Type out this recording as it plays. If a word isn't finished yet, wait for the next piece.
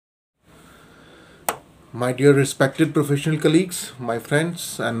My dear respected professional colleagues, my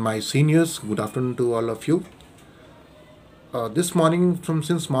friends and my seniors, good afternoon to all of you. This morning,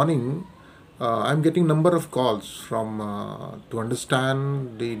 since morning, I'm getting number of calls from to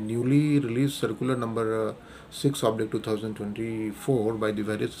understand the newly released circular number 6/2024 by the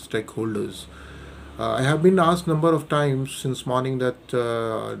various stakeholders. I have been asked number of times since morning that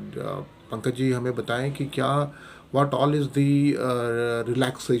Pankaj ji हमें बताएं कि क्या what all is the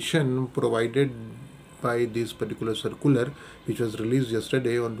relaxation provided by this particular circular which was released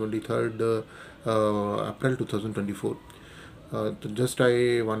yesterday on 23rd April 2024. Just I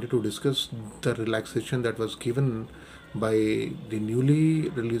wanted to discuss the relaxation that was given by the newly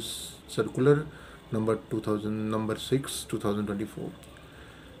released circular number 6 2024.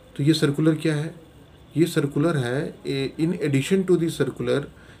 तो ये circular क्या है? ये circular है in addition to the circular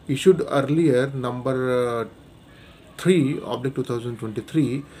issued earlier number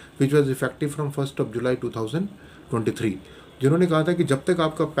 3/2023 which was effective from 1st of July 2023, जिन्होंने कहा था कि जब तक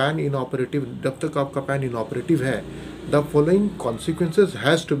आपका पैन इनऑपरेटिव है the following consequences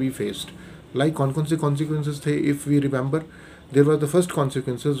has to be faced. Like कौन से कॉन्सिक्वेंसेज थे? If we remember there was the first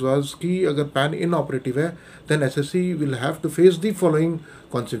consequences was कि अगर पैन इनऑपरेटिव है then SSC will have to face the following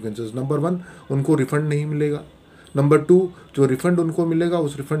consequences. Number 1, उनको refund नहीं मिलेगा. Number 2, जो रिफंड उनको मिलेगा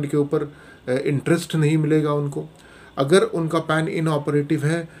उस रिफंड के ऊपर इंटरेस्ट नहीं मिलेगा उनको. अगर उनका पैन इनऑपरेटिव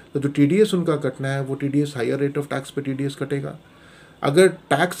है तो जो टीडीएस उनका कटना है वो TDS higher rate of tax पे टीडीएस कटेगा. अगर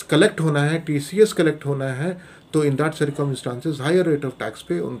टैक्स कलेक्ट होना है, टीसीएस कलेक्ट होना है, तो in that circumstances higher rate of tax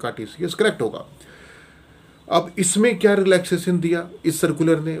पे उनका टीसीएस कलेक्ट होगा. अब इसमें क्या रिलैक्सेशन दिया इस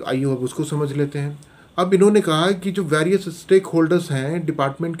सर्कुलर ने, आइए अब उसको समझ लेते हैं. अब इन्होंने कहा कि जो वेरियस स्टेक होल्डर्स हैं,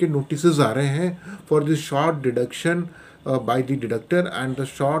 डिपार्टमेंट के नोटिस आ रहे हैं for the short deduction by the deductor and the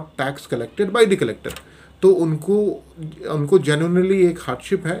short tax collected by the collector, तो उनको जेन्युइनली एक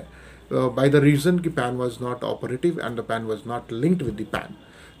हार्डशिप है बाय द रीज़न कि pan was not operative and the pan was not linked with the pan.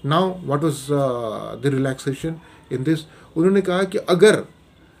 Now what was the relaxation in this? उन्होंने कहा कि अगर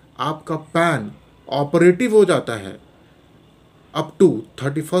आपका पैन ऑपरेटिव हो जाता है up to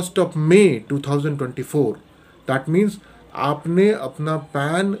 31st of May 2024, that means आपने अपना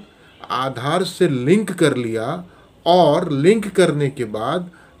पैन आधार से लिंक कर लिया और लिंक करने के बाद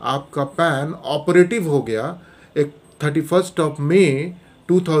आपका पैन ऑपरेटिव हो गया एक 31st of May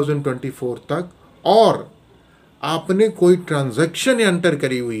 2024 तक, और आपने कोई ट्रांजैक्शन एंटर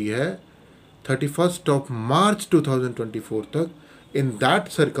करी हुई है 31st of March 2024 तक, in that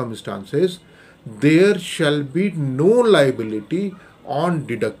circumstances there shall be no liability on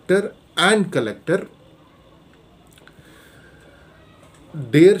deductor and collector.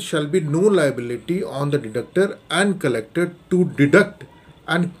 There shall be no liability on the deductor and collector to deduct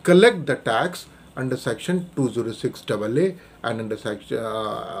and collect the tax under section 206AA and under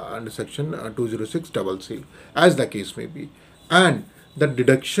section 206CC, as the case may be, and the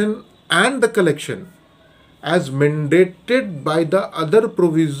deduction and the collection as mandated by the other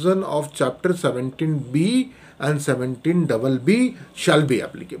provision of chapter 17B and 17BB shall be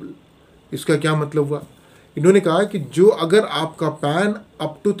applicable. इसका क्या मतलब हुआ? इन्होंने कहा कि जो अगर आपका pan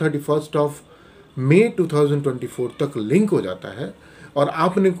up to 31st of May 2024 तक लिंक हो जाता है और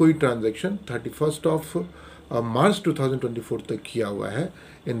आपने कोई ट्रांजैक्शन 31st of March 2024 तक किया हुआ है,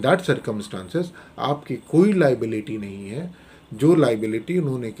 इन दैट सर्कमस्टांसेस आपकी कोई लाइबिलिटी नहीं है. जो लाइबिलिटी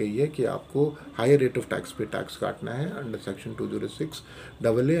उन्होंने कही है कि आपको हायर रेट ऑफ टैक्स पे टैक्स काटना है under section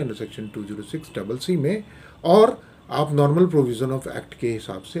 206AA under section 206CC में, और आप नॉर्मल प्रोविज़न ऑफ एक्ट के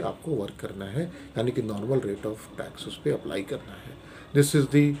हिसाब से आपको वर्क करना है, यानी कि नॉर्मल रेट ऑफ टैक्स उस पर अप्लाई करना है. This is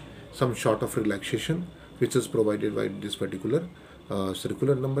the some short of relaxation which is provided by this particular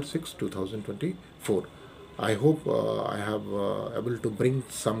circular number 6 2024. I hope I have able to bring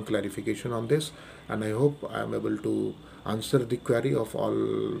some clarification on this, and I hope I am able to answer the query of all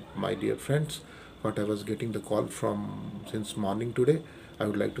my dear friends what I was getting the call from since morning today. I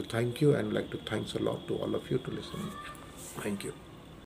would like to thank you and like to thanks a lot to all of you to listen. Thank you.